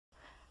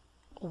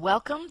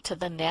Welcome to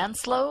the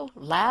NANSLO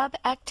Lab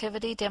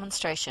Activity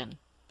demonstration.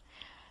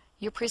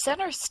 Your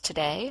presenters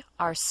today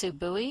are Sue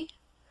Bowie,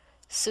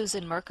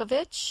 Susan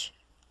Merkovich,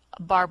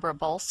 Barbara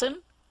Bolson,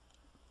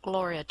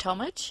 Gloria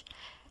Tomich,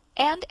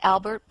 and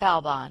Albert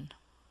Balbon.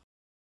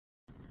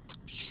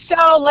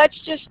 So let's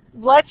just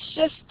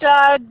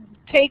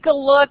take a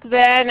look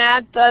then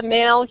at the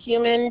male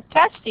human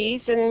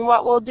testes, and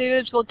what we'll do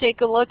is we'll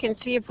take a look and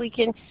see if we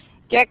can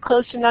get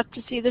close enough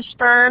to see the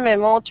sperm, and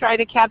we'll try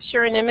to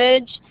capture an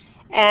image.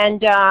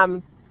 And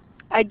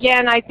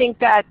again, I think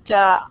that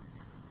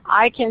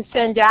I can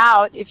send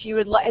out, if you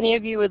would, any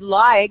of you would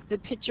like, the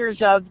pictures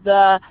of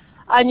the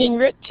onion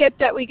root tip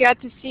that we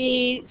got to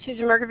see,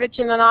 Susan Merkovich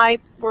and I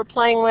were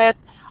playing with.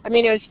 I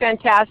mean, it was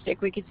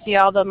fantastic. We could see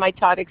all the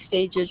mitotic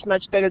stages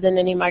much better than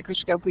any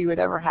microscope we would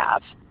ever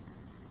have.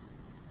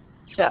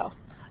 So,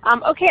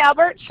 okay,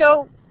 Albert,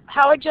 so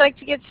how would you like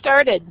to get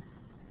started?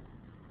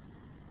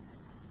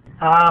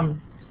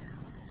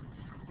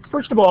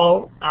 First of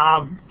all,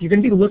 you're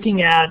going to be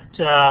looking at,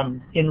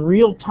 in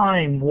real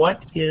time,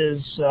 what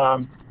is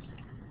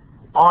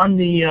on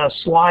the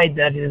slide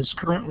that is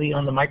currently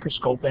on the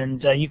microscope.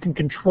 And you can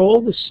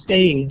control the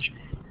stage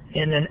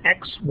in an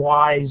X,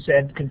 Y,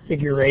 Z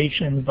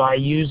configuration by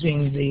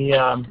using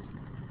the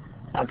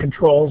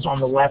controls on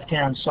the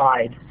left-hand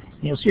side.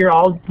 You'll see here,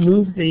 I'll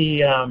move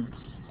the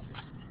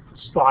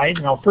slide,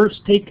 and I'll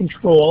first take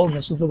control, and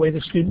this is the way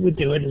the student would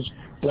do it, is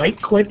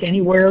right-click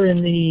anywhere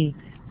in the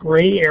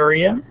gray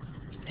area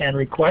and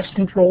request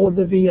control of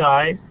the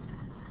VI,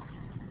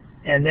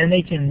 and then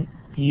they can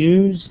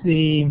use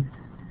the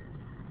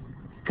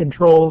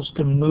controls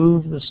to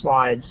move the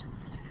slides.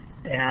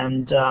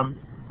 And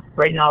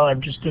right now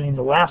I'm just doing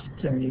the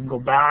left, and you can go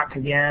back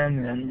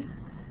again, and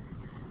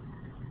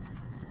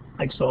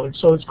like so.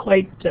 So it's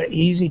quite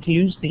easy to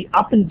use. The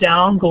up and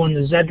down go in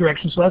the Z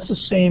direction, so that's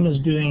the same as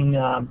doing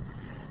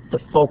the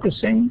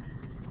focusing.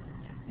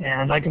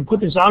 And I can put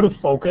this out of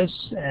focus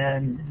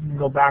and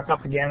go back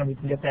up again, and we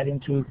can get that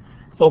into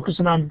focus.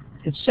 And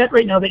it's set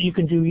right now that you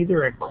can do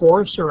either a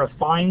coarse or a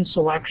fine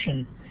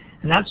selection.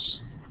 And that's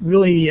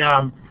really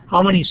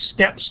how many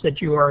steps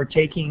that you are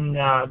taking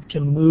to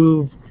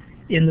move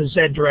in the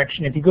Z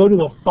direction. If you go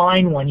to a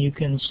fine one, you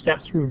can step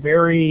through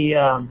very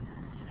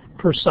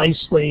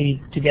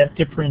precisely to get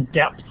different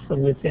depth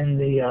within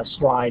the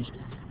slide.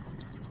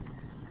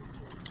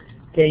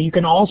 Okay, you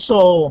can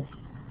also,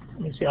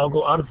 let me see, I'll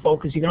go out of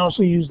focus. You can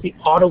also use the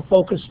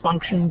autofocus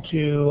function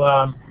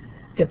to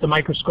get the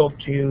microscope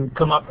to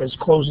come up as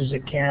close as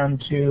it can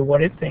to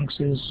what it thinks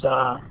is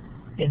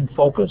in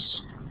focus.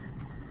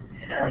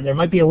 And there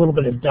might be a little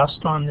bit of dust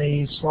on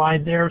the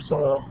slide there,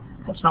 so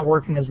that's not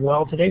working as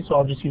well today, so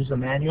I'll just use the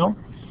manual.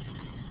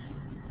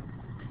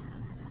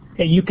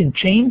 Okay, you can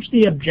change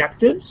the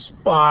objectives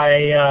by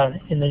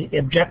in the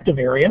objective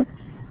area,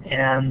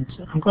 and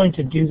I'm going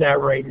to do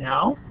that right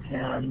now.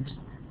 And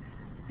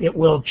it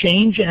will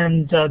change,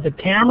 and the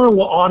camera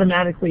will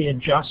automatically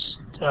adjust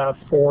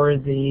for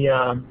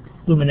the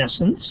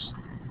luminescence.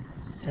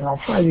 And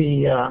I'll try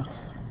the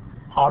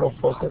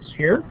autofocus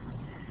here.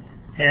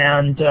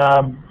 And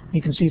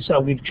you can see, so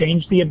we've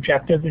changed the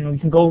objective, and we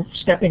can go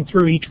stepping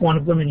through each one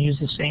of them and use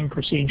the same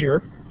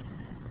procedure.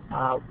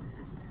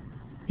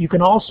 You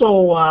can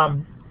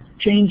also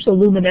change the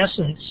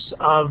luminescence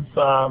of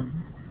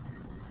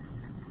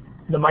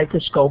the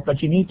microscope,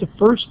 but you need to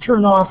first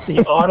turn off the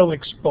auto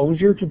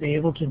exposure to be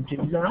able to do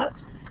that.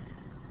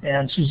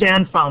 And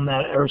Susan found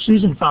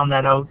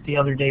that out the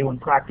other day when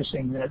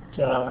practicing, that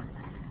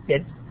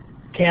it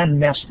can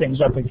mess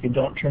things up if you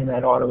don't turn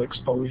that auto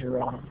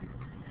exposure on.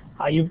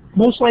 You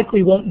most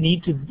likely won't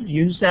need to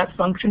use that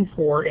function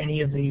for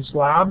any of these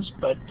labs,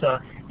 but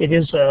it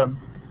is a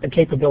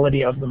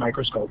capability of the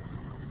microscope.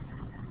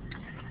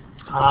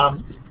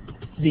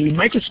 The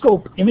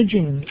microscope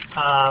imaging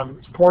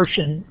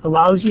portion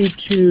allows you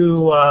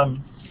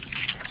to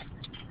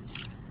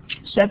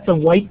set the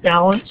white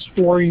balance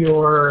for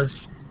your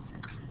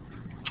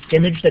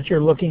image that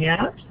you're looking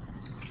at.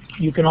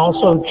 You can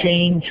also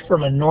change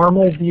from a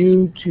normal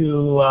view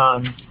to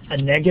a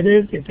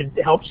negative if it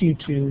helps you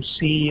to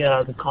see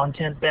the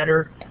content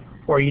better,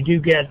 or you do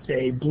get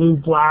a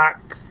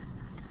blue-black,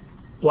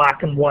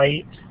 black and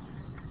white,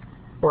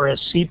 or a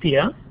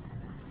sepia.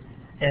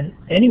 And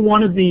any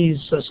one of these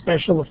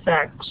special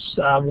effects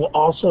will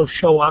also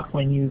show up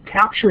when you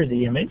capture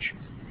the image.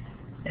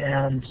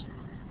 And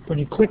when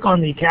you click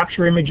on the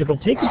capture image, it'll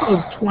take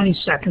about 20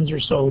 seconds or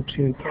so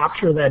to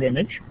capture that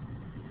image.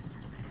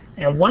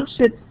 And once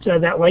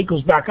that light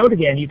goes back out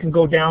again, you can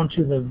go down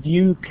to the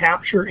View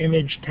Capture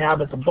Image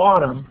tab at the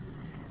bottom,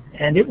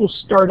 and it will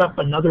start up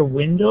another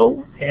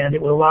window, and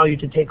it will allow you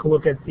to take a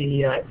look at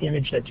the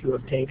image that you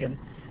have taken.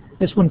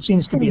 This one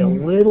seems to be a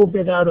little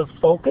bit out of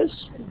focus,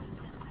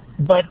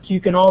 but you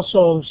can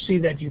also see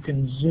that you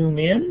can zoom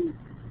in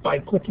by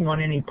clicking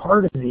on any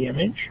part of the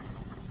image.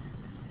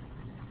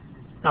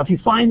 Now, if you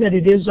find that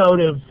it is out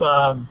of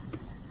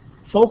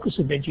focus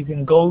a bit, you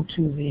can go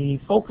to the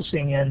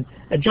focusing and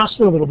adjust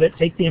it a little bit,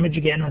 take the image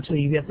again until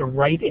you get the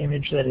right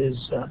image that is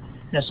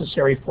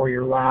necessary for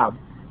your lab.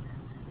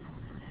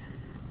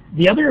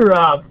 The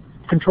other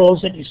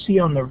controls that you see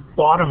on the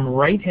bottom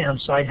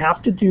right-hand side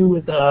have to do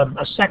with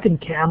a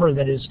second camera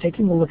that is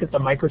taking a look at the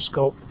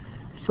microscope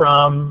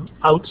from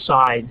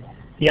outside.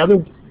 The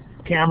other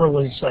camera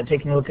was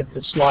taking a look at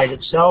the slide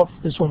itself.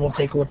 This one will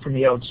take a look from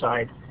the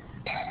outside.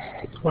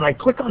 When I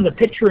click on the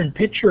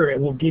picture-in-picture, it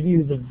will give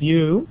you the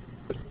view,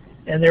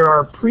 and there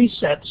are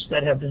presets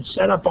that have been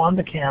set up on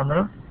the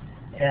camera,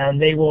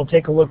 and they will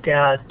take a look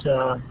at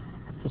the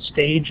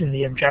stage and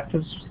the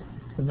objectives.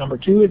 Number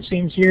 2, it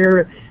seems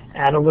here,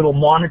 add a little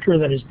monitor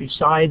that is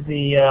beside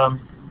the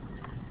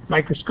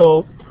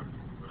microscope,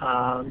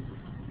 and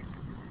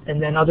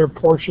then other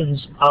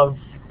portions of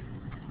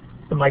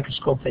the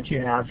microscope that you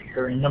have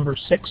here. And number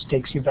 6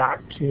 takes you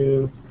back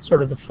to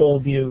sort of the full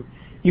view.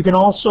 You can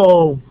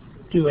also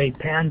do a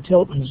pan,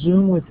 tilt, and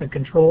zoom with the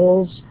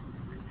controls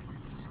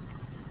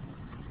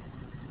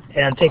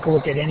and take a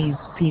look at any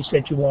piece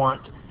that you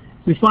want.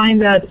 We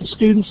find that the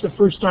students, the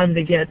first time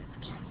they get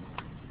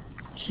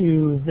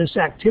to this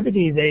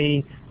activity,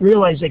 they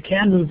realize they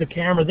can move the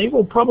camera. They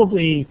will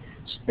probably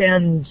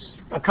spend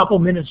a couple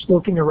minutes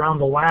looking around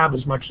the lab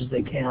as much as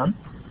they can.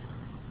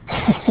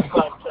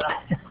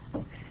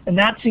 And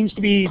that seems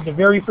to be the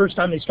very first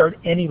time they start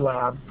any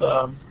lab.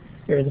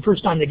 Or the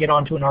first time they get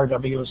onto an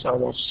RWSL,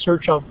 they'll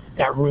search out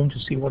that room to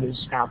see what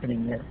is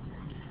happening there.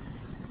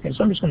 Okay,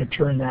 so I'm just going to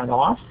turn that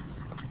off.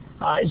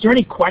 Is there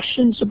any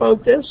questions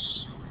about this?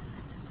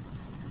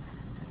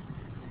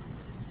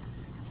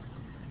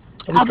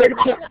 Albert,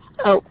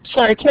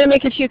 sorry, can I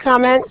make a few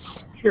comments?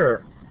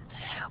 Sure.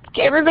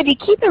 Okay, everybody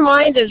keep in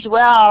mind as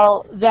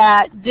well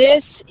that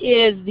this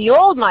is the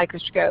old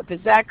microscope.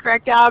 Is that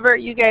correct, Albert?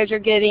 You guys are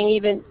getting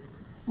even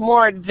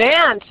more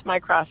advanced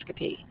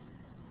microscopy.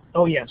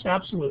 Oh yes,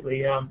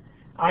 absolutely.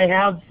 I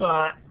have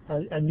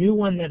a new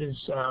one that is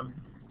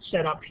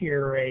set up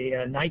here,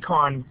 a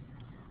Nikon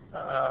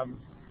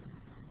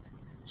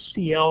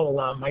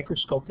CL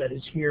microscope that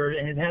is here,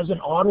 and it has an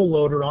auto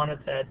loader on it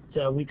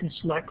that we can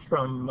select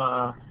from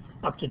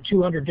up to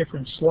 200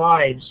 different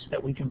slides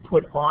that we can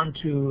put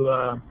onto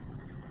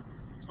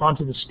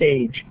the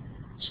stage.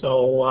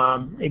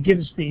 So it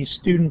gives the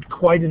student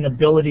quite an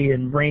ability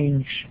and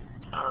range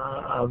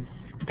of,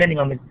 depending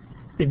on the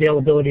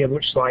availability of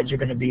which slides are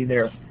going to be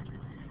there.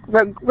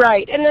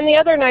 Right, and then the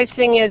other nice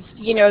thing is,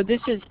 you know, this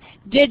is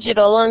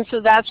digital, and so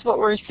that's what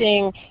we're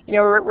seeing. You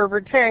know, we're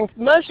preparing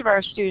most of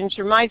our students,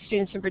 or my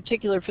students in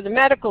particular, for the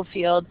medical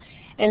field,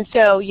 and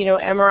so, you know,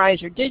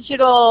 MRIs are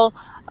digital,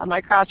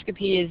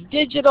 microscopy is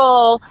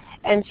digital,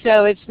 and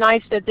so it's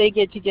nice that they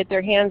get to get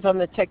their hands on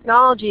the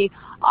technology.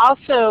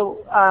 Also,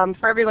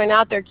 for everyone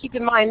out there, keep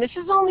in mind this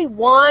is only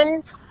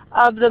one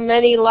of the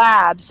many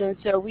labs, and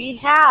so we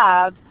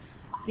have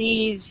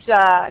these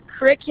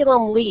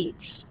curriculum leads.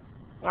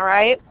 All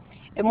right,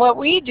 and what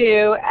we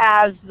do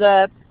as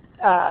the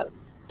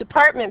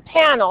department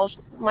panels,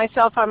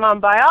 myself, I'm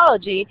on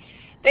biology,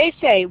 they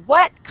say,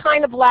 what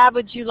kind of lab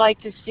would you like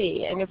to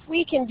see? And if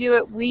we can do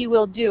it, we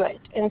will do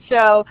it. And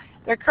so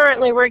they're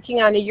currently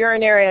working on a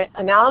urinary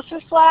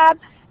analysis lab,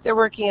 they're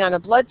working on a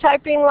blood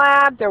typing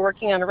lab, they're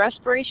working on a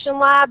respiration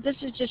lab. This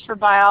is just for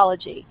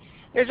biology.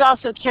 There's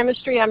also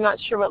chemistry. I'm not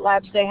sure what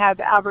labs they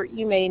have. Albert,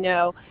 you may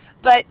know.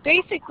 But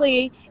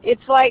basically,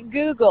 it's like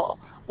Google.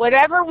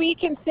 Whatever we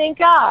can think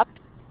up,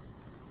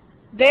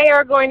 they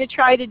are going to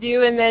try to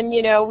do, and then,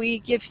 you know, we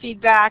give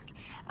feedback,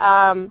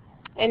 and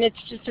it's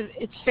just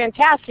it's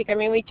fantastic. I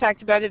mean, we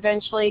talked about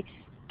eventually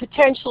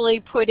potentially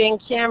putting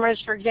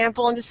cameras, for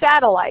example, into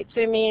satellites.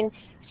 I mean,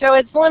 so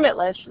it's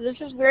limitless. This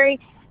is a very,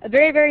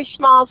 very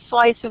small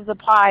slice of the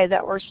pie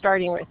that we're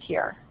starting with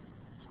here.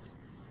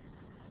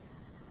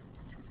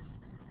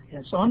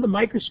 Yeah, so on the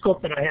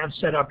microscope that I have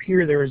set up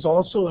here, there is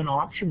also an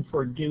option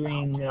for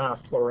doing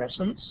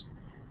fluorescence.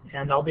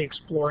 And I'll be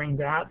exploring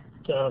that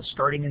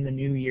starting in the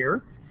new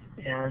year.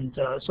 And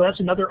so that's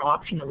another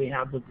option that we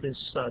have with this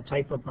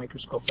type of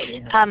microscope that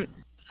we have.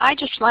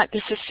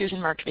 This is Susan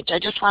Merkovich. I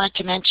just wanted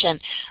to mention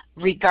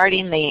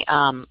regarding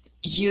the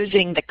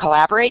using the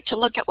Collaborate to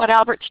look at what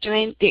Albert's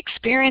doing, the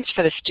experience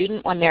for the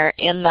student when they're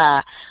in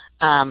the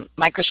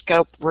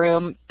microscope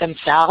room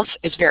themselves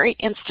is very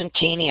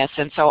instantaneous.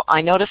 And so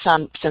I notice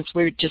since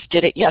we just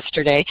did it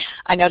yesterday,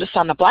 I notice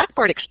on the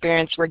Blackboard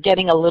experience we're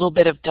getting a little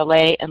bit of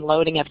delay in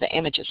loading of the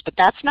images, but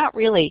that's not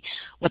really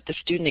what the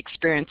student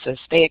experiences.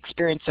 They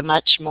experience a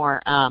much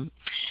more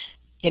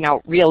you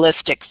know,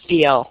 realistic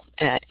feel,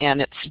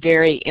 and it's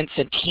very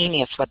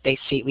instantaneous what they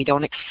see. We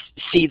don't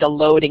see the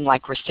loading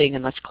like we're seeing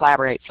in this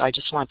Collaborate. So I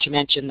just want to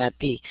mention that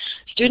the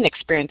student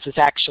experience is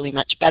actually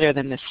much better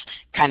than this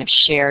kind of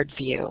shared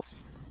view.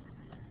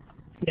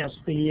 Yes,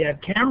 the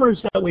cameras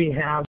that we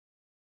have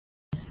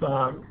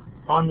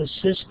on the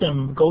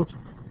system go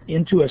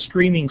into a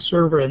streaming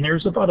server, and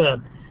there's about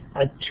a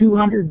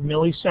 200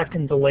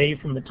 millisecond delay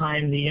from the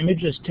time the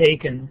image is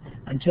taken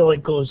until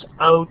it goes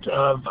out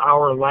of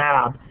our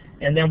lab.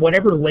 And then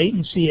whatever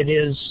latency it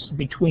is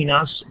between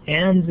us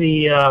and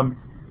the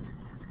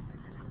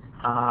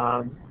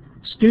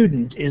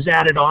student is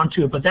added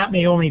onto it, but that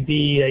may only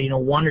be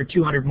 100 or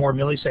 200 more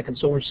milliseconds.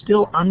 So we're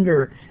still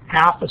under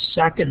half a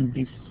second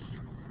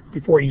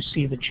before you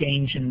see the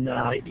change in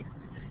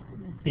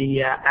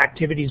the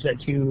activities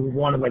that you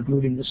want to, like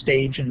moving the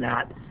stage and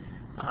that.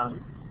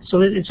 So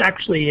that it's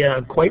actually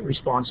quite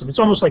responsive. It's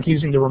almost like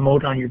using the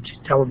remote on your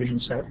television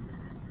set.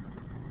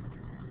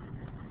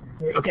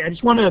 Okay, I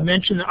just want to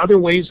mention the other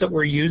ways that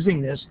we're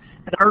using this.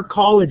 At our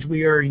college,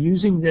 we are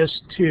using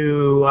this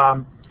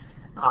to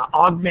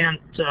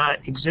augment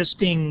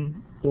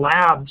existing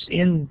labs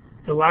in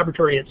the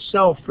laboratory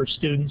itself for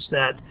students,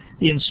 that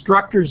the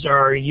instructors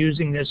are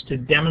using this to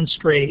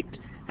demonstrate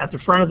at the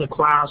front of the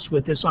class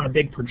with this on a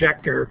big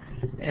projector,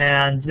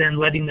 and then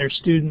letting their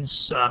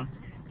students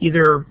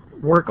either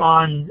work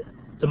on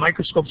the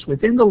microscopes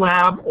within the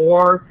lab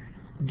or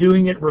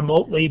doing it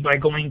remotely by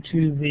going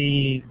to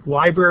the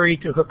library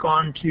to hook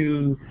on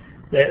to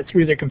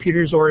through their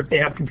computers, or if they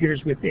have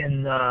computers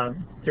within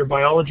their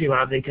biology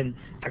lab, they can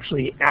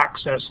actually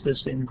access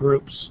this in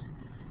groups.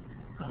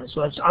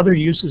 So that's other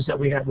uses that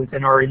we have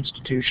within our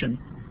institution.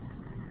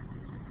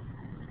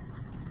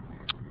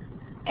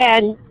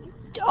 And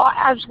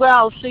as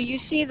well, so you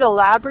see the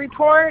lab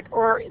report,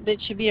 or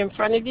that should be in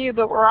front of you,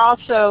 but we're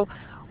also,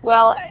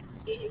 well,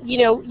 you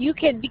know, you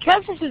can,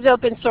 because this is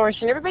open source,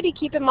 and everybody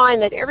keep in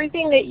mind that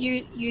everything that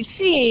you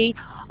see,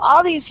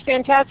 all these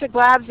fantastic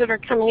labs that are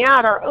coming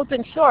out are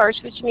open source,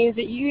 which means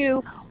that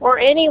you or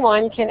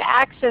anyone can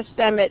access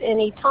them at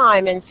any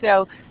time. And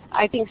so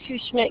I think Sue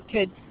Schmidt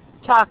could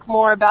talk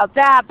more about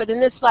that, but in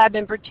this lab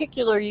in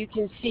particular, you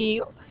can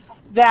see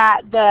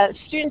that the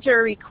students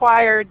are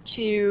required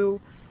to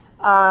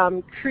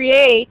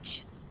create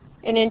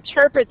and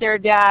interpret their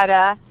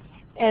data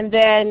and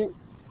then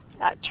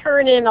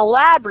turn in a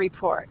lab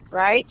report,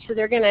 right? So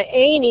they're going to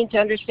need to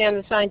understand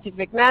the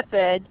scientific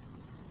method,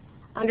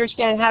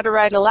 understand how to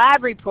write a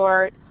lab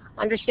report,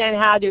 understand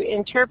how to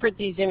interpret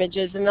these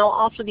images, and they'll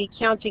also be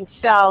counting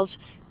cells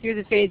through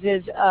the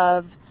phases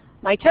of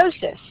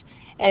mitosis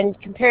and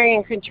comparing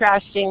and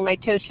contrasting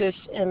mitosis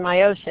and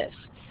meiosis.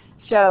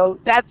 So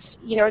that's,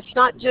 you know, it's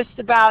not just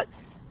about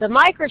the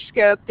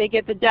microscope. They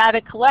get the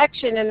data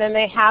collection and then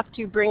they have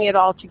to bring it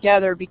all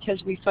together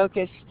because we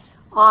focus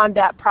on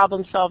that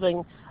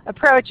problem-solving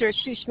approach, or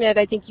Sue Schmidt,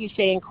 I think you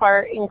say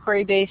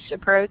inquiry-based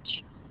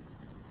approach.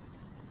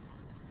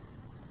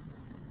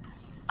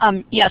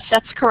 Yes,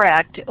 that's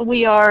correct.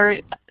 We are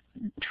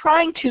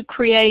trying to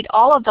create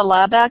all of the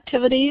lab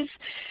activities,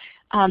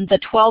 the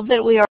 12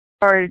 that we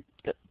are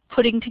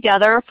putting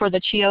together for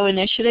the CHIO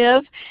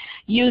initiative,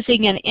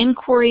 using an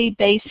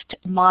inquiry-based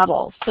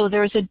model. So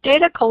there's a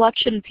data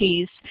collection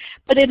piece,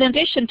 but in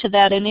addition to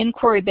that, an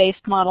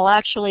inquiry-based model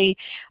actually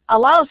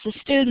allows the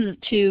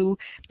student to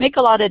make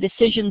a lot of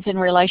decisions in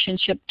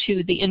relationship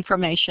to the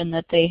information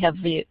that they have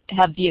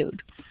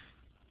viewed.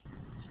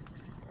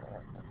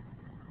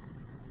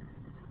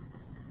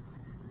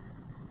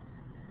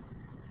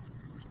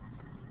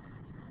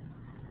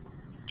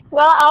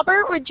 Well,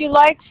 Albert, would you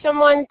like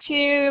someone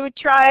to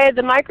try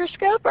the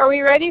microscope? Are we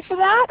ready for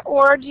that?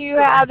 Or do you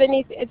have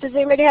anything, does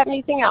anybody have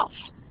anything else?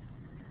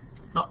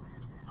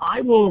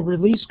 I will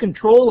release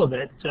control of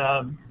it.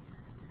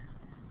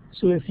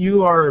 So if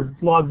you are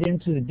logged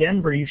into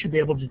Denver, you should be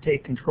able to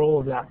take control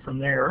of that from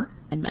there.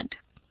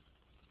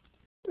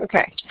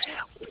 Okay.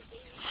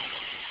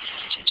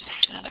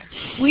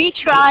 We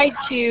tried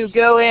to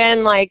go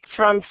in like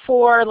from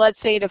 4,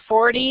 let's say, to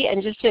 40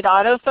 and just hit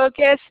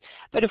autofocus.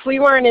 But if we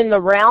weren't in the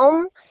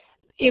realm,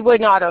 it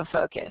wouldn't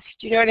autofocus.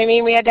 Do you know what I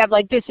mean? We had to have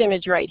like this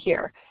image right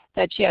here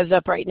that she has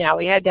up right now.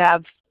 We had to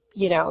have,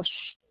 you know,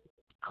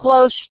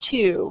 close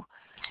to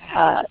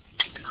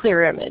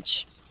clear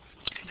image.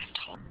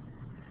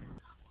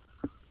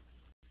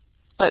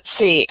 Let's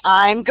see.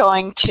 I'm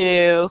going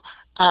to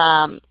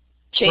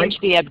change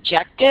the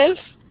objective.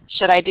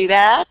 Should I do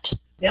that?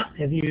 Yeah.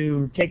 Have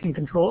you taken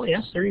control?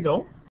 Yes. There you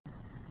go.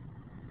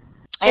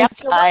 I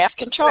have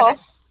control.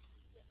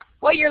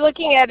 What you're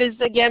looking at is,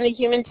 again, the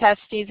human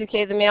testes,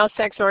 okay, the male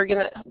sex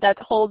organ that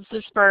holds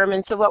the sperm.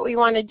 And so what we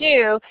want to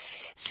do,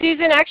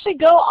 Susan, actually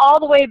go all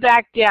the way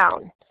back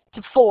down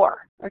to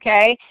 4,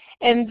 okay?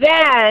 And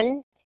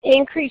then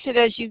increase it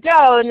as you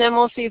go, and then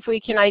we'll see if we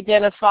can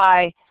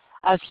identify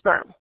a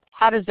sperm.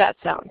 How does that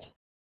sound?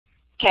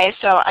 Okay,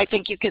 so I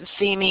think you can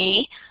see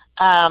me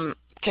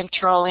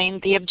controlling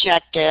the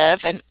objective,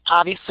 and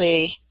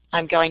obviously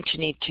I'm going to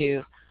need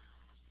to.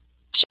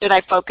 Should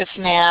I focus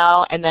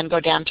now and then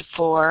go down to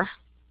 4?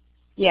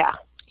 Yeah.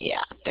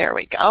 Yeah, there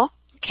we go.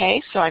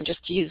 Okay, so I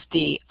just used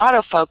the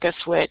autofocus,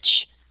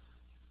 which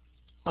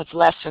was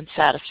less than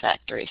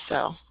satisfactory.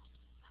 So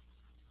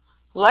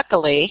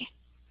luckily,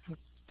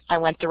 I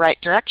went the right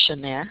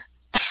direction there.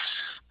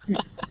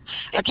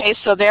 Okay,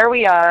 so there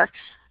we are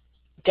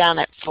down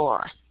at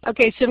 4.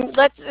 Okay, so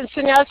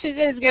now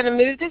Susan is going to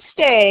move the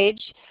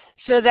stage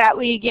so that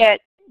we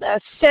get a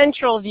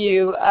central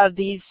view of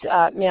these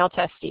male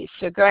testes.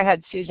 So go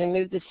ahead, Susan,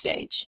 move the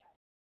stage.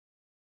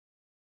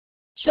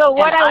 So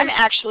what I'm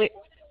actually,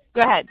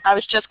 go ahead. I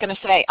was just going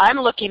to say, I'm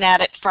looking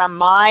at it from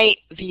my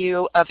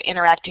view of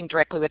interacting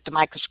directly with the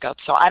microscope.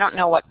 So I don't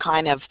know what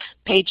kind of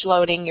page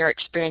loading your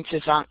experience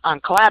is on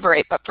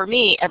Collaborate, but for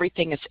me,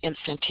 everything is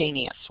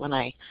instantaneous when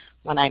I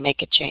when I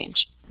make a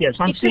change. Yes,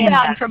 I'm seeing Yeah,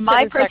 that. and from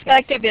my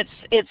perspective,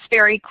 it's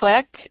very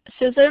quick,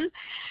 Susan.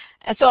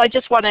 And so I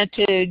just wanted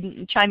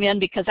to chime in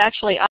because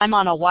actually I'm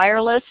on a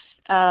wireless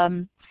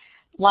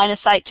line of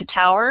sight to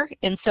tower,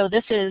 and so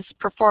this is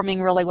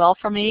performing really well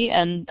for me,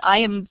 and I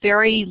am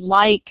very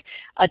like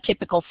a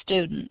typical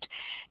student.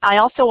 I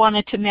also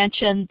wanted to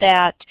mention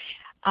that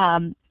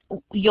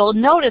you'll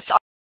notice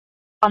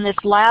on this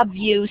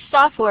LabVIEW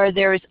software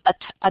there's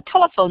a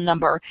telephone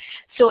number.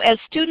 So as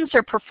students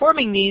are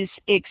performing these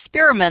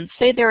experiments,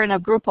 say they're in a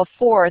group of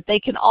 4, they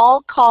can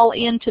all call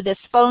into this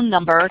phone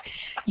number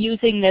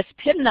using this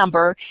PIN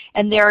number,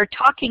 and they're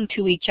talking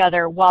to each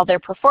other while they're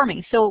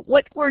performing. So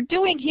what we're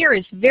doing here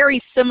is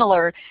very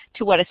similar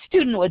to what a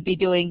student would be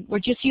doing. We're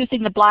just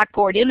using the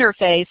Blackboard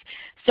interface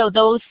so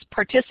those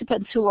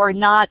participants who are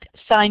not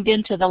signed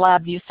into the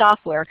LabVIEW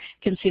software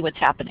can see what's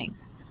happening.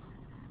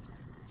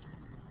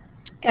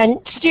 And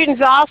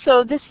students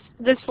also, this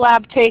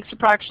lab takes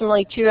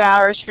approximately 2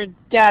 hours for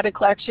data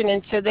collection,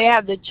 and so they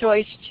have the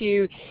choice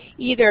to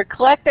either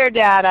collect their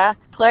data,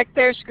 collect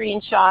their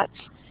screenshots,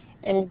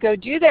 and go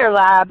do their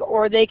lab,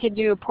 or they can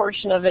do a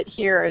portion of it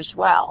here as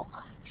well.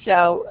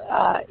 So,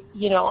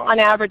 you know, on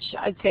average,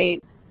 I'd say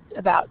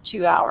about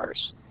 2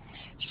 hours.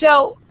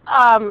 So,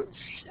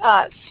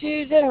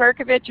 Susan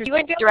Merkovich, you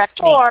went to Direct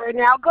 4.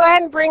 Now go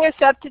ahead and bring us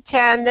up to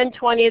 10, then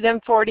 20, then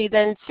 40,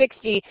 then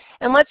 60,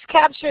 and let's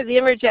capture the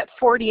image at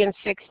 40 and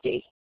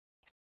 60.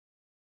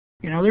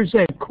 You know, there's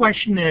a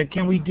question,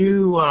 can we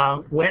do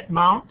wet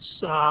mounts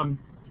on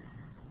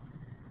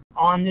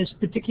this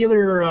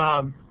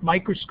particular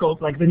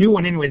microscope, like the new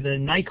one anyway, the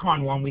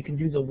Nikon one? We can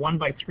do the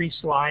 1x3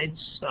 slides.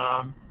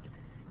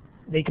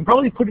 They can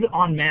probably put it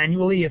on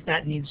manually if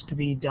that needs to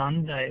be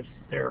done, if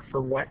they're for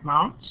wet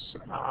mounts.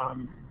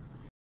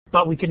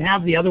 But we can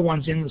have the other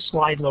ones in the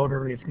slide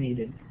loader if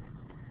needed.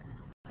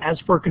 As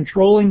for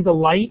controlling the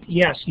light,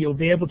 yes, you'll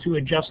be able to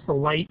adjust the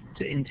light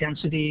to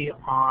intensity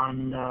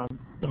on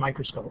the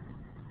microscope.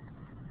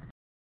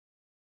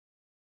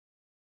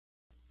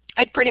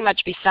 I'd pretty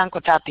much be sunk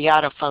without the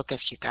autofocus,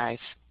 you guys.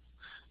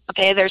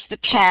 Okay, there's the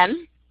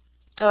 10.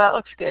 Oh, that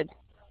looks good.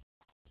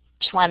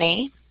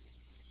 20.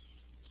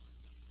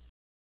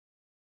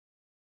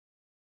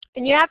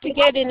 And you have to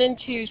get it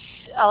into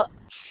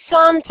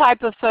some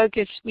type of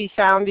focus we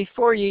found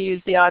before you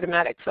use the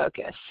automatic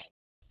focus.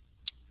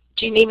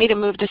 Do you need me to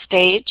move the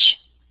stage,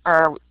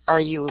 or are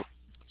you,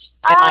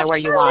 am I where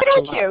you want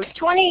to look?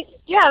 20,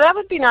 yeah, that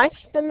would be nice.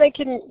 Then they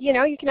can, you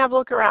know, you can have a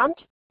look around.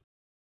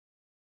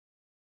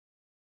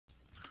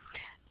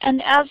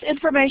 And as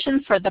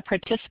information for the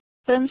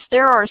participants,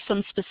 there are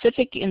some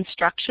specific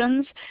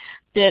instructions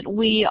that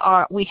we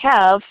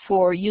have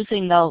for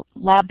using the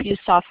LabVIEW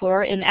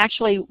software, and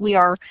actually we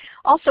are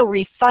also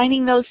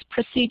refining those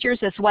procedures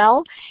as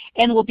well,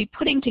 and we'll be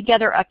putting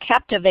together a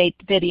Captivate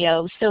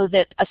video so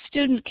that a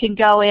student can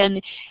go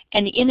in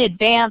and in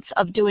advance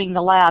of doing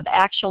the lab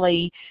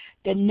actually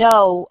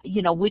know,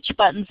 you know, which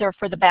buttons are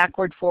for the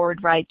backward,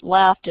 forward, right,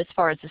 left as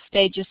far as the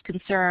stage is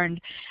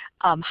concerned.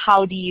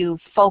 How do you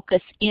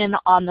focus in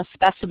on the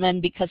specimen,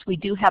 because we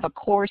do have a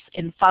coarse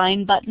and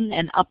fine button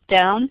and up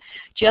down,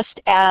 just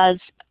as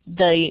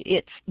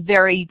it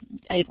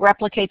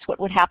replicates what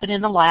would happen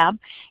in the lab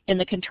in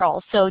the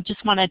control. So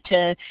just wanted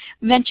to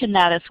mention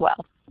that as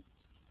well.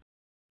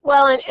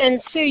 Well, and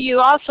Sue,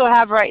 you also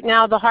have right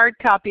now the hard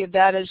copy of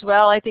that as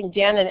well. I think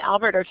Dan and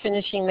Albert are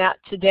finishing that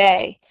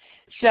today.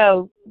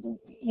 So,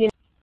 you know.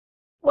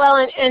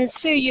 Well, and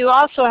Sue, you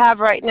also have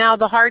right now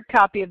the hard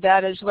copy of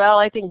that as well.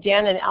 I think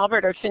Dan and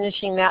Albert are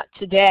finishing that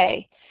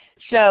today.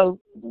 So,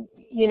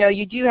 you know,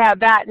 you do have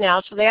that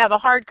now. So they have a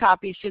hard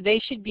copy. So they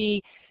should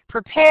be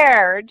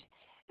prepared,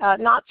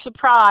 not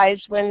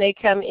surprised when they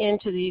come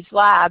into these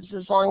labs,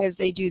 as long as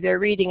they do their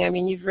reading. I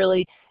mean, you've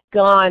really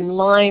gone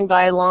line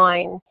by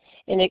line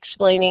in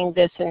explaining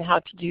this and how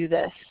to do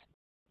this.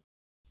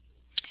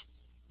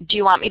 Do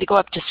you want me to go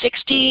up to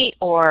 60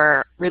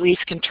 or release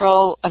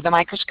control of the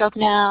microscope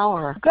now?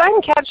 Or go ahead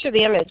and capture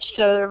the image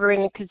so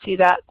everyone can see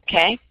that.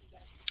 Okay.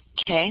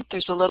 Okay,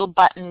 there's a little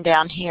button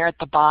down here at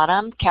the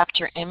bottom,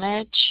 capture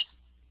image.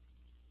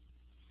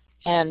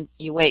 And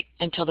you wait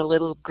until the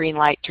little green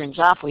light turns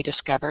off, we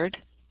discovered,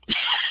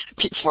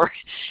 before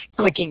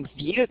clicking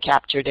view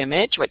captured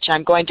image, which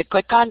I'm going to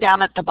click on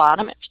down at the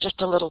bottom. It's just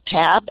a little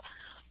tab.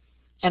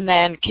 And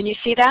then, can you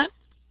see that?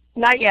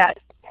 Not yet.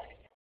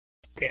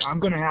 Okay, I'm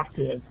going to have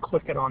to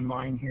click it on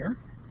mine here.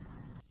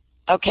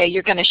 Okay,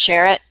 you're going to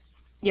share it?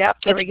 Yep,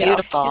 there we it's go.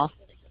 Beautiful.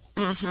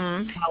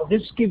 Mm-hmm. Now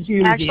this gives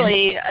you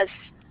actually,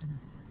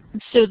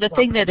 so the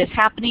thing that is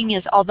happening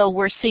is, although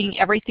we're seeing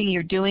everything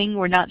you're doing,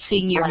 we're not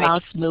seeing your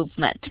mouse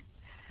movement.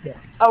 Yeah.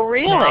 Oh,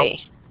 really?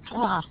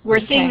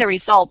 We're seeing the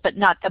result, but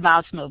not the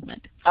mouse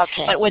movement.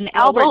 Okay. But when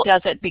Albert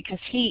does it, because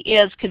he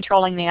is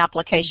controlling the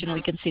application,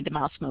 we can see the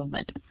mouse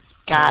movement.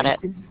 Got it.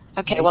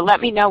 Okay, well, let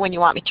me know when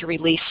you want me to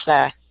release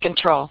the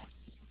control.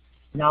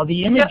 Now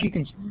the image you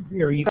can see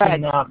here, you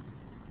can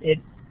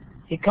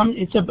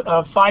it's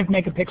a 5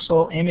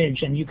 megapixel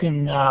image, and you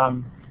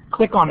can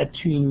click on it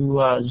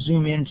to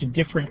zoom into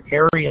different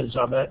areas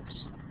of it.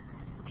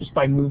 just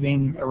by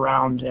moving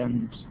around,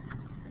 and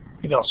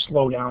maybe I'll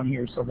slow down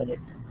here so that it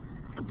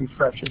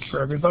refreshes for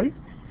everybody.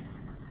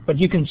 But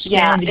you can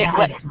scan the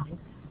image.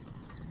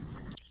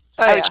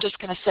 I was just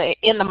going to say,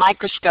 in the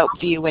microscope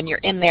view, when you're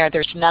in there,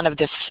 there's none of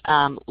this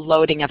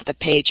loading of the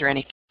page or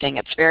anything.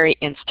 It's very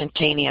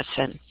instantaneous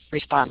and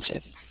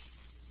responsive.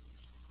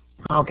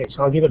 Okay,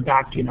 so I'll give it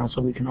back to you now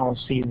so we can all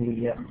see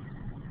the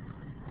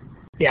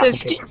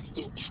application.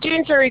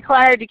 Students are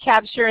required to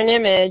capture an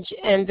image,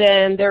 and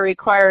then they're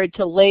required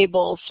to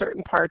label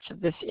certain parts of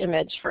this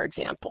image, for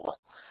example.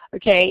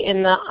 Okay,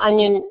 in the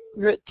onion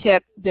root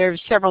tip, there's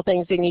several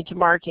things they need to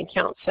mark and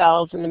count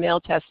cells. In the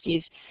male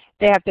testes,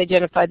 they have to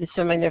identify the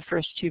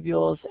seminiferous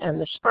tubules and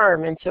the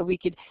sperm. And so we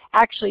could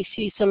actually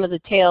see some of the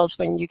tails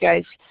when you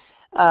guys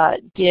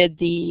did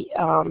the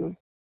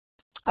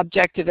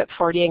objective at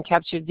 40 and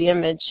captured the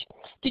image.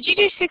 Did you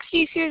do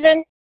 60,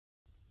 Susan?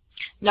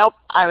 Nope,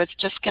 I was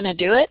just going to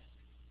do it.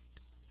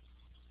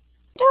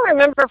 I don't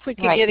remember if we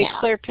could get now. a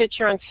clear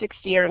picture on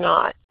 60 or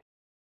not.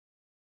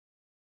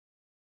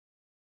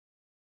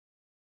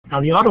 Now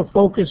the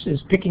autofocus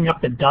is picking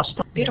up the dust.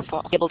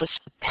 Beautiful. Able to.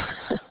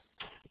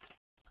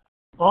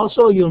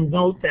 Also, you'll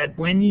note that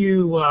when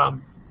you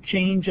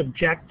change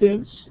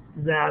objectives,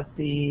 that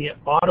the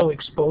auto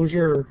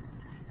exposure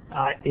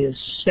is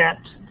set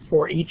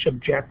for each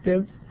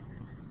objective,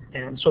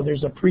 and so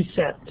there's a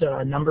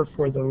preset number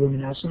for the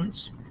luminescence.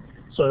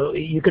 So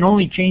you can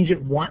only change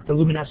it the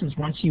luminescence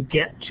once you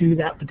get to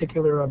that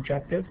particular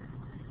objective.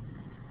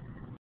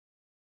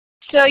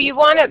 So you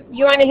want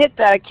to hit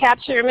the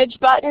capture image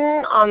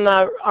button on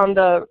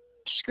the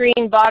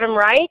screen bottom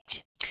right.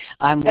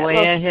 I'm way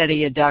ahead of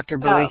you, Dr.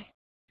 Bowie.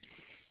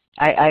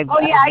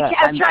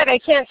 That's right. I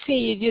can't see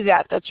you do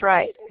that. That's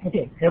right.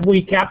 Okay. Have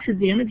we captured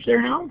the image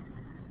there now?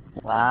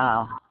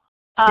 Wow.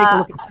 Take a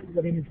look and see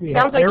what image we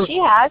have. Sounds like she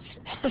has.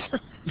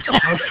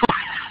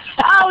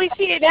 Oh, we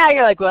see it now.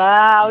 You're like,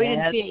 wow, we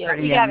didn't see it yet.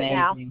 We got it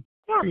now.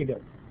 There you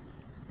go.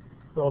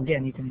 So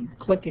again, you can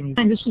click and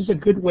this is a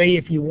good way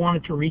if you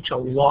wanted to reach a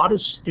lot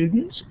of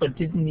students but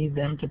didn't need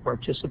them to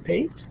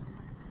participate,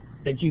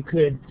 that you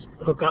could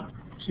hook up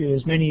to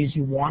as many as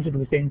you wanted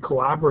within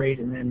Collaborate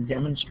and then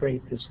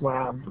demonstrate this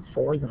lab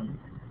for them.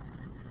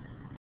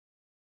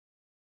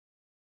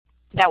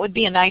 That would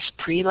be a nice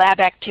pre-lab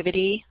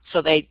activity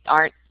so they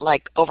aren't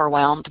like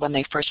overwhelmed when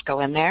they first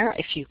go in there,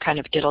 if you kind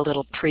of did a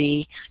little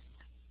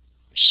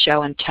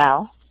pre-show and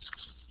tell.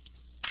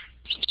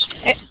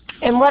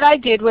 And what I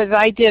did was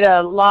I did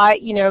a live,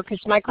 because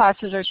my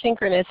classes are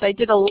synchronous, I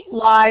did a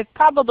live,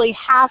 probably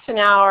half an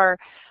hour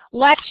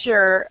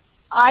lecture.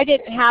 I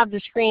didn't have the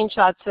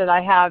screenshots that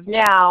I have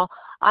now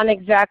on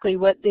exactly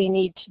what they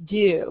need to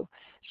do.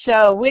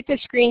 So with the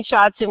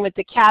screenshots and with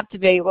the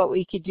Captivate, what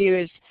we could do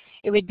is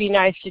it would be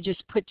nice to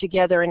just put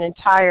together an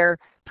entire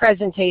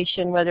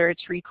presentation, whether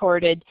it's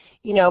recorded,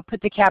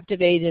 put the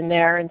Captivate in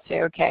there and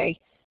say, okay,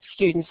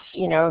 students,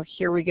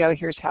 here we go,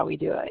 here's how we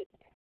do it.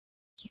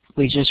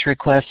 We just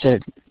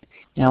requested,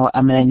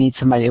 I'm going to need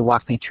somebody to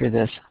walk me through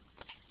this.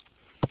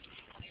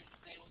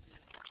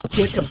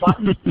 Click a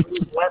button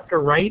left or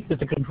right with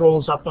the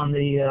controls up on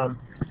the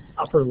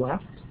upper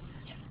left.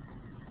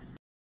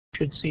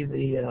 Should see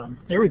the,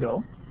 there we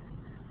go.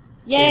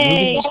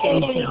 Yay!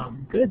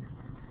 Good.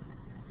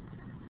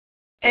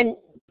 And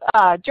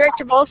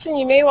Director Bolson,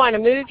 you may want to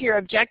move your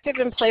objective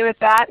and play with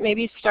that.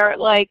 Maybe start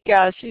like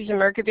Susan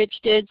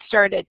Merkovich did,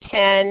 start at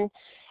 10.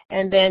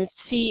 And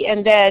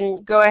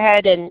then go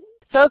ahead and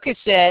focus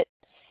it,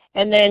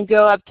 and then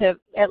go up to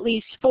at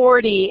least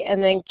 40,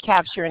 and then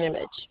capture an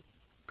image.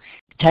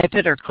 Type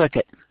it or click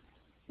it?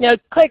 No,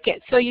 click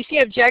it. So you see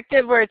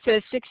objective where it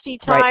says 60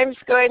 times,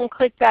 Go ahead and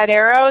click that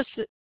arrow.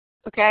 So,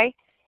 okay?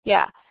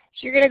 Yeah.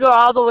 So you're going to go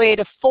all the way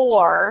to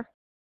 4.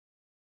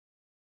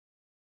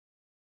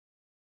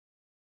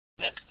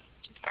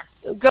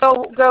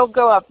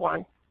 Go up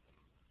 1.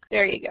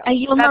 There you go.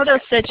 You'll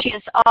notice that she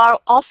is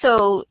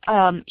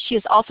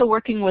also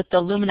working with the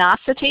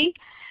luminosity.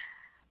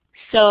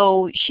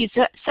 So she's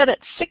set at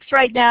 6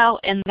 right now,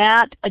 and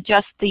that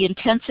adjusts the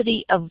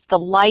intensity of the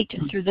light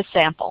through the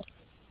sample.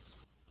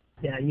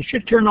 Yeah, you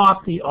should turn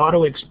off the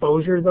auto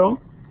exposure though,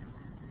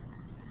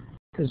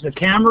 because the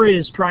camera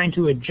is trying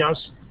to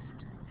adjust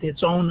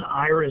its own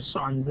iris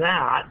on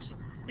that,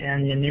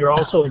 and then you're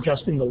also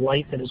adjusting the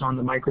light that is on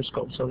the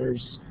microscope. So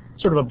there's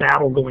sort of a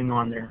battle going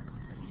on there.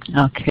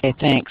 Okay,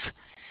 thanks.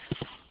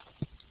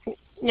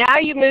 Now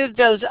you move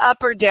those up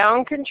or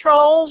down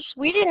controls.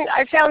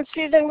 I found,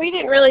 Susan, we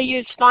didn't really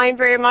use spine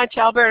very much.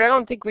 Albert, I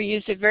don't think we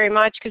used it very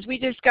much because we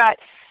just got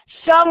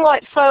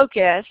somewhat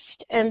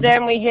focused, and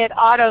then we hit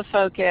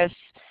autofocus,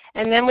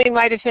 and then we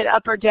might have hit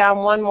up or down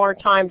one more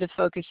time to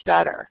focus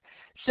better.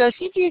 So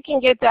see if you can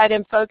get that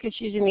in focus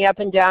using the up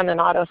and down and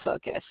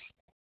autofocus.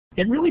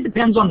 It really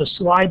depends on the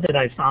slide that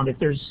I found. If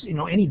there's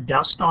any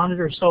dust on it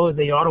or so,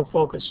 the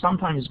autofocus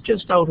sometimes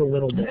just out a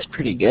little bit. That's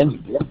pretty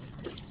good.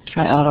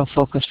 Try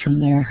autofocus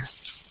from there.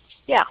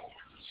 Yeah.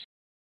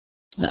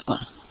 That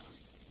one.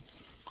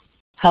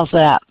 How's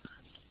that?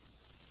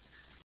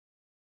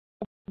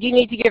 You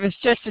need to give us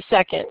just a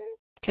second.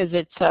 because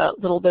it's a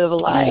little bit of a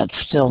lag. Yeah,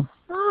 it's still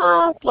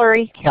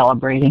blurry.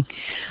 Calibrating.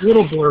 A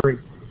little blurry.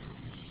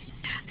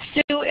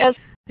 Sue, as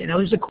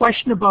there's a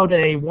question about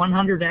a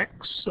 100x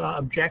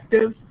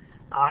objective.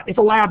 If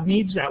a lab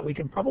needs that, we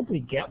can probably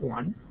get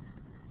one.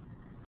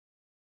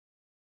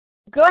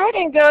 Go ahead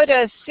and go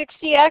to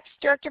 60x,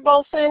 Director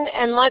Bolson,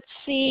 and let's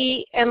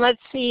see how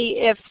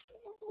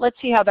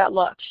that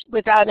looks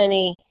without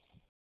any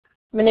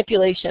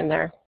manipulation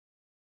there.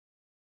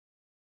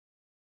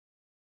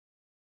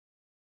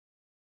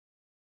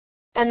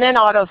 And then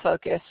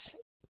autofocus.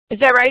 Is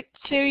that right,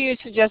 Sue? You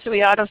suggested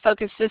we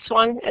autofocus this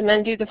one and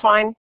then do the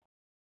fine?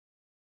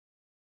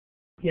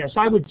 Yes,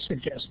 I would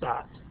suggest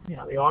that.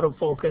 Yeah, the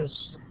autofocus.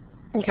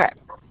 Okay.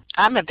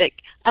 I'm a big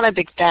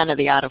fan of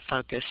the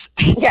autofocus.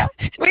 Yeah,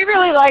 we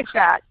really like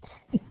that.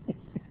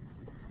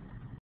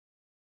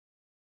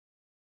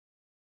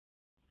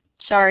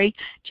 Sorry,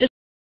 just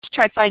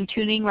try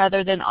fine-tuning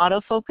rather than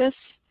autofocus.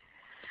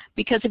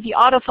 Because if you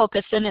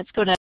autofocus, then it's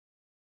going to...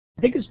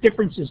 The biggest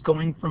difference is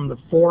going from the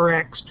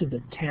 4x to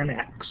the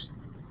 10x.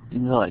 A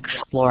little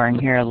exploring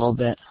here a little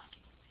bit.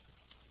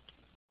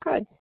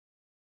 Good.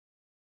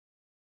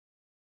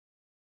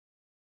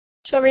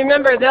 So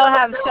remember, they'll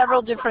have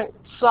several different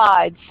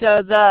slides.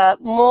 So the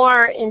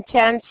more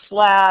intense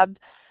lab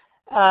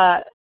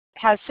has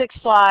 6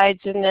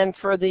 slides, and then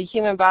for the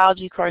human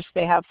biology course,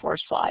 they have 4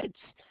 slides.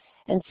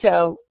 And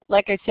so,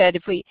 like I said,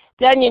 the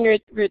onion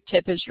root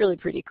tip is really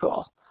pretty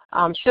cool.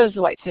 Shows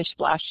the whitefish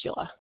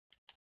blastula.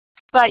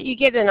 But you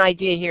get an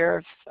idea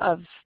here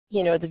of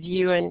the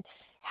view and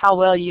how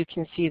well you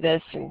can see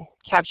this, and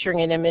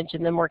capturing an image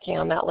and then working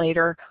on that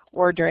later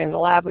or during the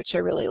lab, which I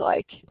really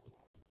like.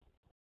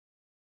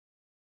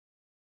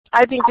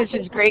 I think this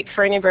is great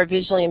for any of our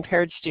visually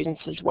impaired students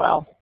as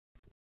well.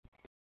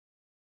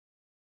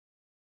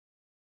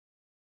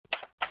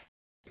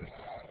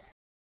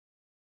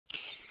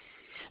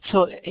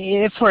 So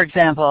if, for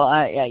example,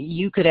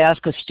 you could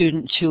ask a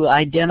student to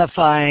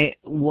identify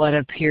what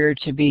appeared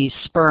to be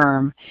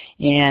sperm,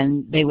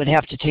 and they would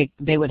have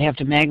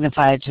to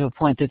magnify it to a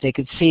point that they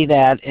could see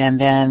that, and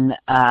then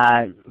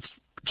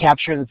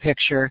capture the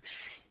picture.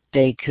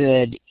 They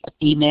could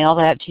email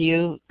that to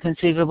you,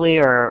 conceivably,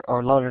 or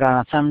load it on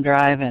a thumb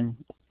drive and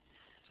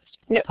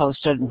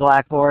post it in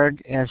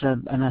Blackboard as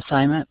an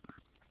assignment.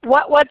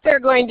 What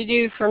they're going to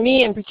do for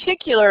me in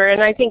particular,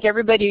 and I think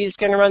everybody is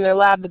going to run their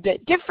lab a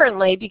bit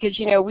differently because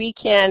we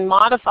can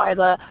modify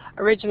the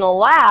original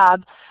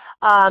lab,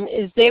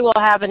 is they will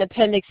have an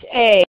Appendix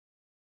A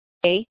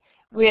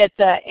with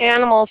the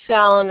animal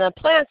cell and the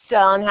plant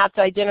cell and have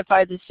to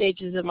identify the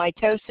stages of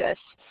mitosis.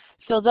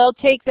 So they'll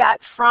take that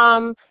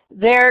from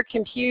their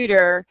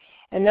computer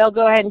and they'll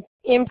go ahead and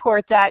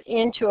import that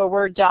into a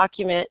Word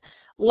document,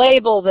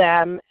 label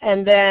them,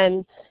 and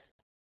then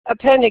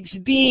Appendix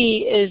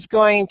B is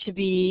going to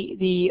be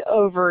the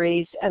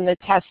ovaries and the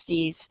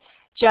testes,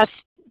 just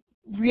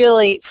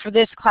really for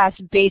this class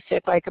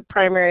basic, like a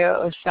primary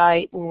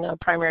oocyte and a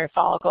primary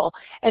follicle.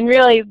 And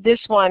really this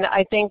one,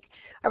 I think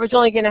I was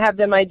only going to have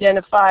them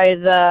identify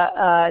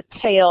the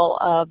tail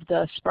of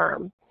the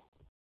sperm.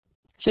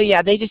 So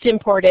yeah, they just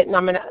import it, and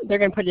they're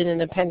going to put it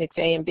in Appendix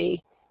A and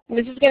B. And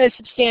this is going to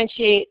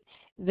substantiate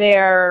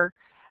their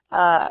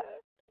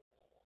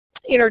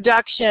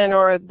introduction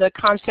or the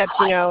concept,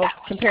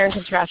 compare and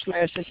contrast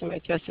meiosis and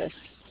mitosis.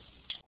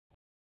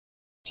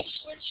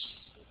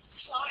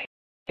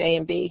 A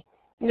and B.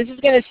 And this is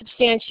going to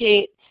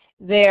substantiate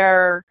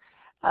their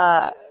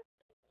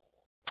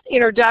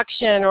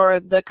introduction or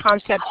the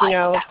concept,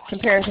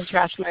 compare and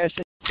contrast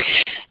meiosis.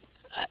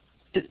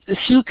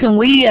 Sue, can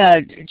we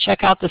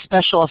check out the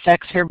special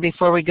effects here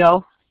before we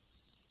go?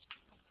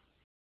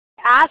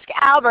 Ask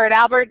Albert.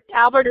 Albert's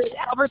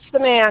the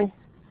man.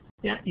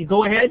 Yeah, you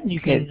go ahead and you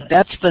can. Okay,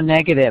 that's the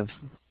negative.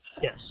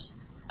 Yes.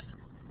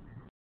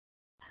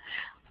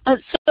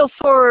 So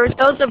for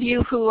those of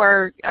you who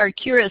are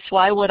curious,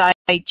 why would I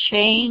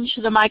change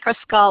the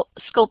microscope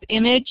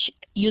image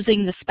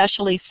using the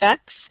special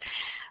effects?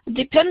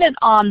 Dependent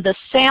on the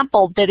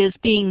sample that is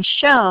being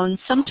shown,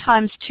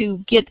 sometimes to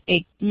get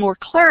a more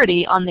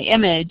clarity on the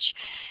image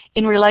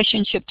in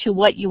relationship to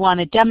what you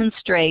want to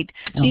demonstrate,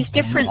 these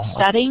different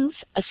settings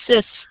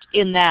assist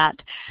in that.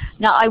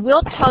 Now I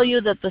will tell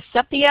you that the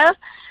sepia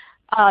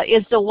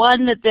is the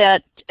one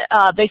that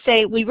they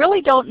say we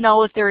really don't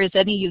know if there is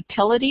any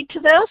utility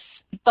to this,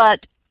 but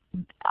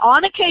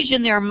on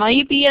occasion there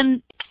may be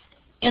an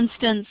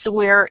instance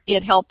where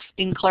it helps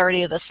in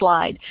clarity of the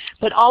slide.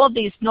 But all of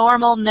these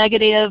normal,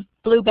 negative,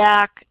 blue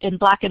back, and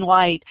black and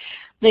white,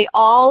 they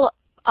all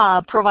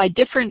provide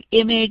different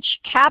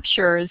image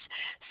captures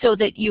so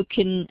that you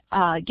can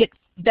get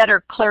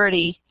better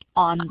clarity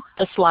on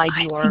the slide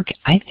you are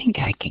I think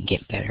I can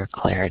get better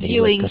clarity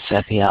viewing with the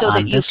sepia so on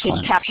that you this can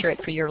one. capture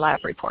it for your lab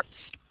reports.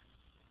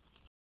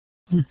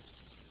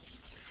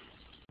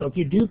 So if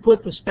you do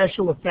put the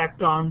special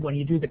effect on, when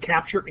you do the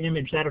capture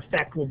image, that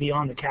effect will be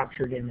on the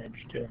captured image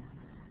too.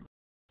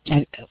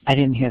 I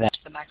didn't hear that.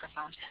 The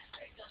microphone.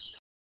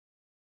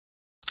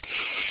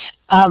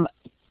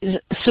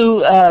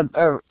 Sue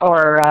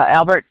or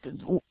Albert,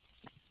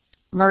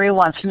 Marie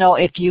wants to know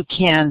if you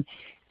can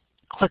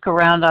click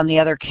around on the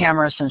other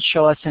cameras and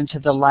show us into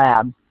the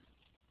lab.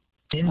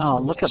 Oh,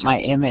 look at my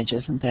image.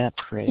 Isn't that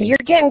pretty? You're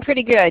getting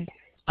pretty good.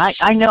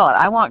 I know it.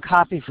 I want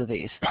copies of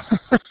these.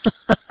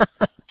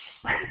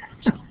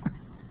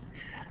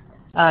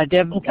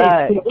 Deb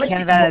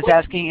Canavan is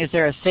asking, is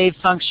there a save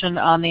function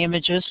on the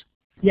images?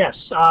 Yes.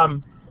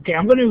 Okay,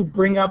 I'm going to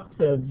bring up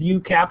the view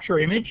capture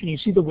image, and you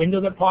see the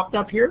window that popped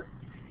up here?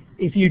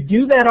 If you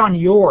do that on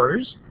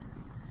yours,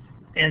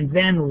 and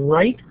then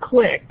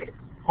right-click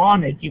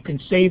on it, you can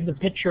save the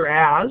picture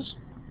as,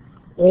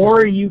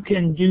 or you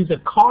can do the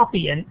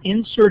copy and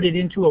insert it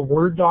into a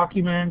Word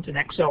document, an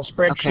Excel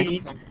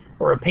spreadsheet,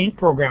 or a Paint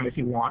program if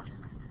you want.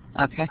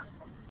 Okay.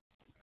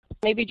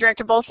 Maybe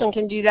Director Bolson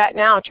can do that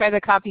now. Try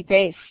the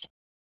copy-paste.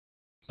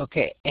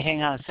 Okay,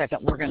 hang on a second.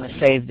 We're going to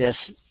save this.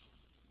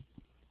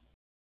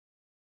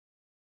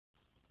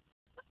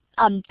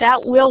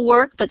 That will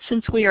work, but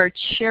since we are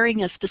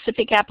sharing a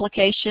specific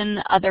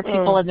application, other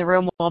people in the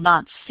room will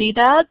not see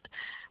that.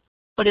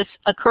 What is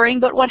occurring,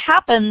 but what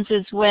happens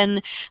is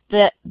when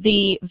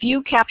the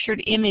view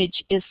captured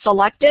image is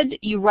selected,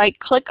 you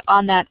right-click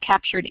on that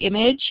captured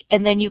image,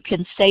 and then you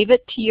can save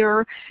it to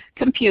your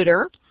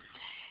computer,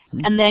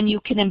 and then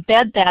you can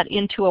embed that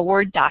into a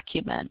Word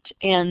document.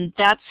 And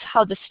that's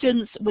how the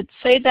students would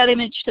save that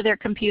image to their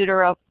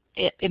computer,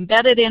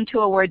 embed it into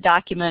a Word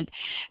document,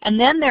 and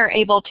then they're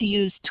able to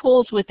use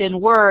tools within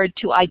Word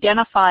to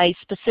identify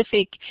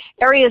specific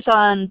areas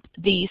on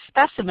the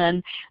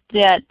specimen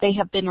that they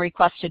have been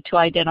requested to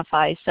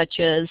identify, such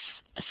as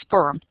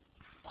sperm.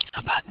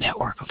 How about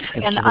network?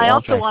 And I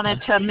also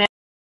wanted to mention,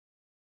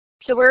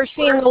 so we're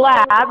seeing the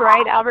lab,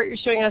 right? Albert, you're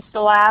showing us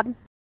the lab?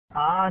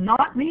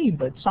 Not me,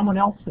 but someone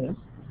else is.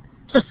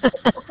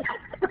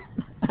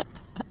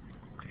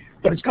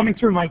 But it's coming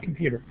through my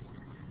computer.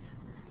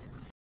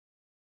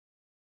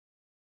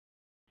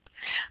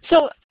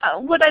 So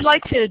what I'd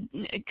like to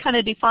kind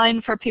of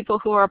define for people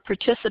who are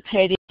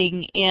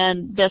participating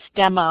in this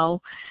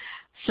demo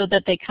so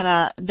that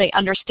they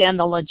understand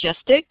the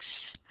logistics.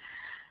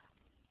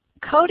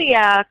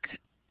 Kodiak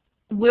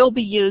will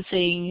be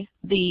using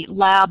the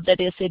lab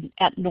that is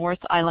at North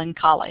Island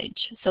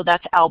College. So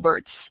that's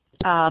Albert's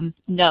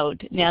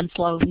node,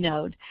 NANSLO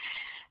node.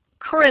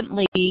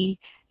 Currently,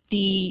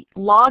 the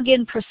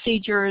login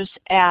procedures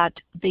at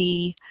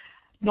the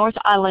North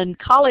Island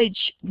College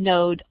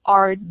node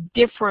are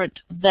different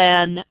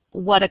than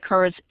what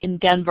occurs in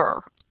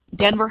Denver.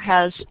 Denver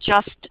has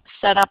just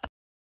set up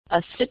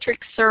a Citrix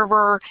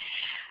server,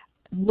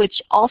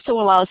 which also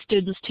allows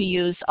students to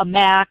use a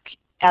Mac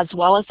as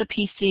well as a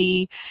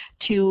PC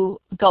to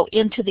go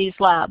into these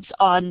labs.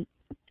 On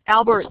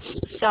Albert's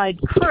side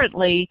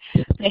currently,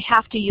 they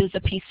have to use a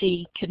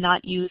PC,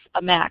 cannot use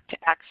a Mac to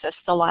access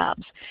the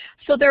labs.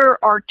 So there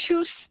are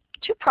two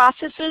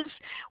processes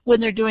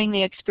when they're doing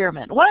the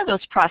experiment. One of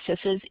those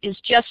processes is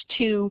just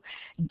to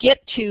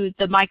get to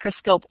the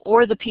microscope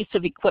or the piece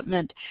of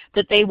equipment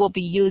that they will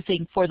be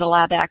using for the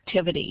lab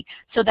activity.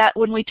 So that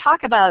when we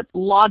talk about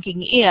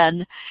logging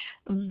in,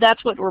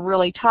 that's what we're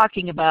really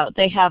talking about.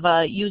 They have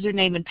a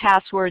username and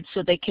password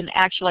so they can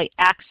actually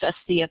access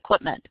the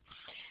equipment.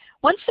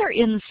 Once they're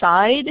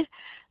inside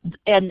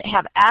and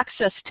have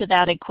access to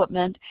that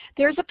equipment,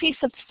 there's a piece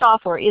of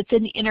software. It's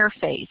an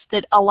interface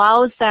that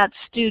allows that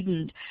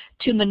student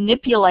to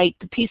manipulate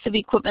the piece of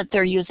equipment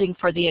they're using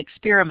for the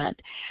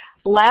experiment.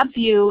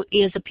 LabVIEW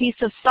is a piece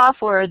of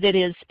software that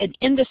is an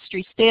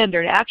industry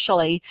standard,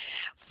 actually,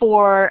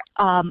 for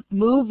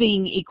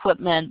moving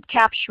equipment,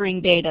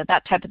 capturing data,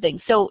 that type of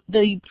thing. So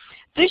the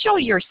visual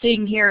you're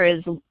seeing here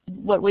is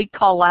what we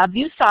call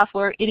LabVIEW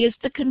software. It is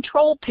the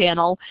control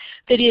panel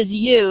that is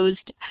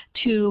used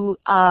to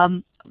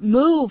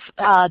move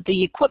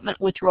the equipment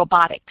with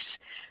robotics.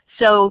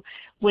 So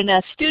when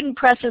a student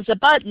presses a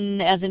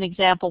button, as an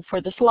example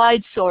for the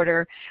slide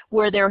sorter,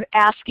 where they're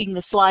asking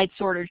the slide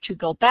sorter to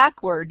go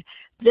backward,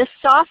 this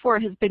software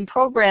has been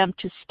programmed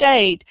to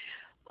state,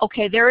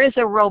 okay, there is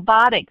a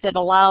robotic that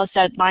allows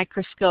that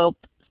microscope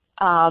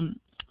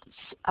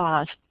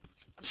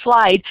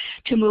slide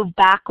to move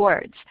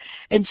backwards.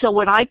 And so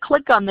when I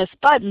click on this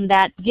button,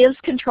 that gives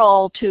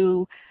control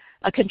to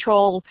a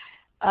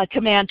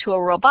command to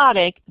a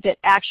robotic that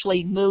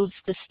actually moves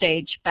the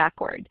stage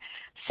backward.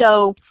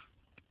 So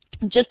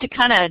just to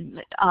kind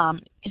of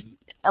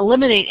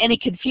eliminate any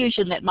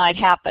confusion that might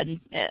happen,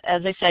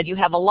 as I said, you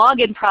have a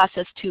login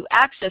process to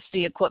access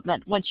the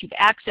equipment. Once you've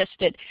accessed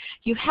it,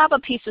 you have a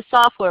piece of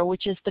software,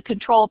 which is the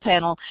control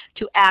panel,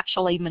 to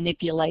actually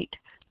manipulate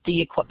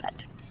the equipment.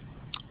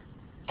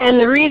 And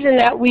the reason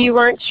that we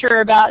weren't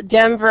sure about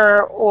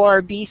Denver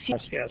or BC.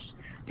 Yes.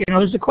 You know,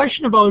 there's a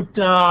question about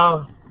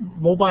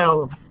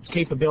mobile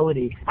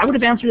capability. I would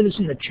have answered this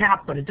in the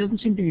chat, but it doesn't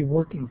seem to be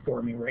working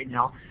for me right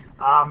now.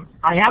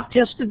 I have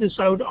tested this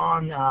out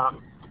on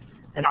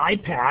an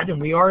iPad, and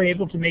we are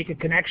able to make a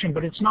connection,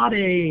 but it's not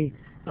a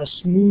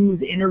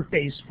smooth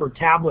interface for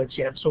tablets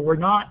yet, so we're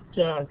not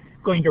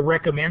going to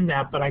recommend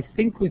that, but I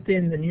think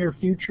within the near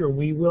future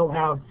we will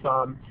have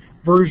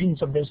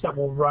versions of this that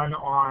will run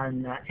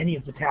on any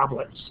of the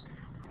tablets.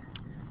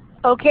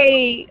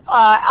 Okay,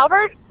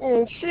 Albert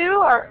and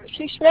Sue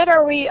Schmidt,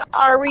 are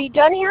we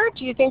done here?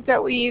 Do you think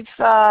that we've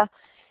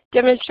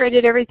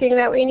demonstrated everything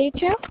that we need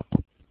to?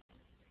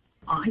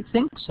 I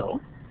think so.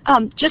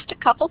 Just a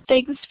couple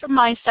things from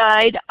my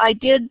side. I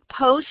did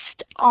post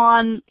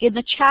in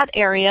the chat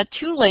area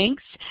 2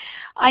 links.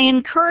 I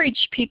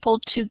encourage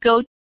people to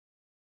go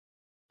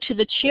to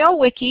the CHIO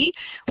Wiki,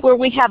 where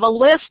we have a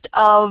list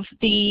of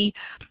the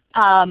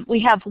we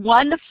have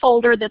one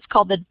folder that's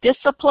called the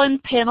Discipline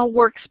Panel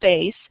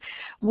Workspace,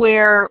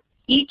 where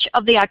each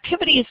of the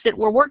activities that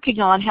we're working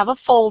on have a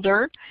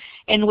folder,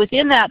 and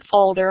within that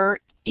folder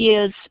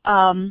is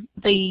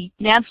the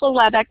NANSLO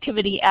Lab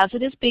Activity as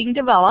it is being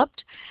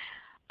developed.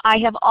 I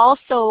have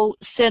also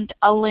sent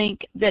a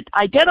link that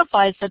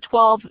identifies the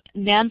 12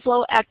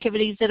 NANSLO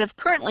activities that have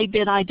currently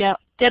been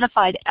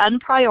identified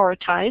and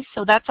prioritized,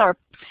 so that's our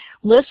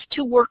list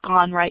to work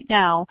on right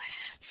now.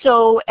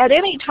 So at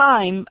any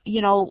time,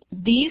 you know,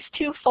 these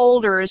 2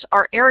 folders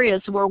are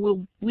areas where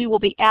we will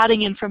be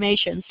adding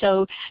information.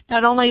 So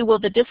not only will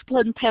the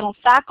discipline panel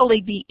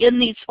faculty be in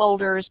these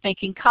folders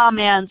making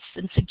comments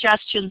and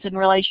suggestions in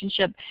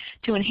relationship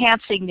to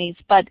enhancing these,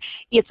 but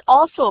it's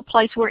also a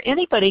place where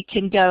anybody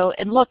can go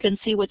and look and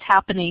see what's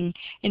happening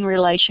in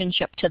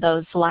relationship to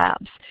those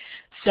labs.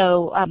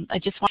 So I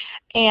just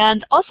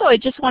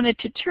wanted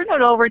to turn it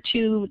over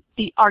to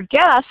our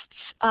guests.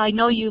 I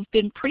know you've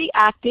been pretty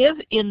active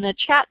in the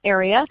chat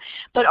area,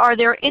 but are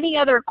there any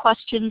other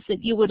questions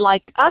that you would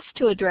like us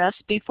to address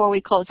before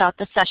we close out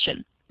the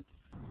session?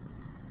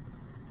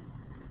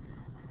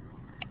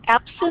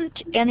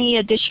 Absent any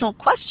additional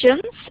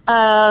questions,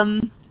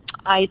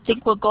 I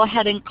think we'll go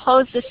ahead and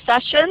close this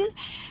session.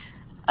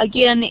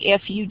 Again,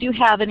 if you do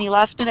have any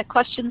last-minute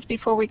questions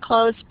before we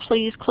close,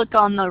 please click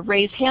on the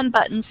raise hand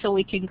button so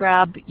we can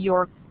grab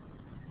your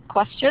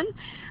question.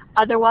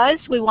 Otherwise,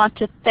 we want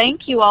to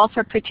thank you all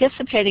for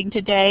participating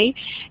today.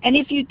 And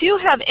if you do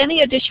have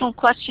any additional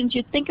questions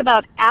you think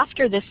about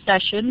after this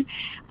session,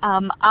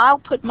 I'll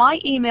put my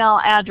email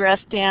address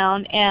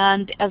down,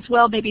 and as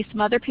well maybe some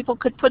other people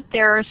could put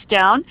theirs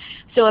down.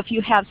 So if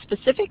you have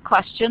specific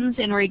questions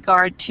in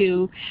regard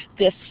to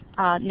this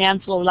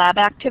NANSLO Lab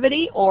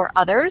activity or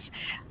others,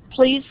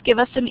 please give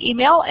us an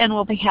email and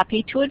we'll be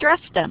happy to address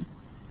them.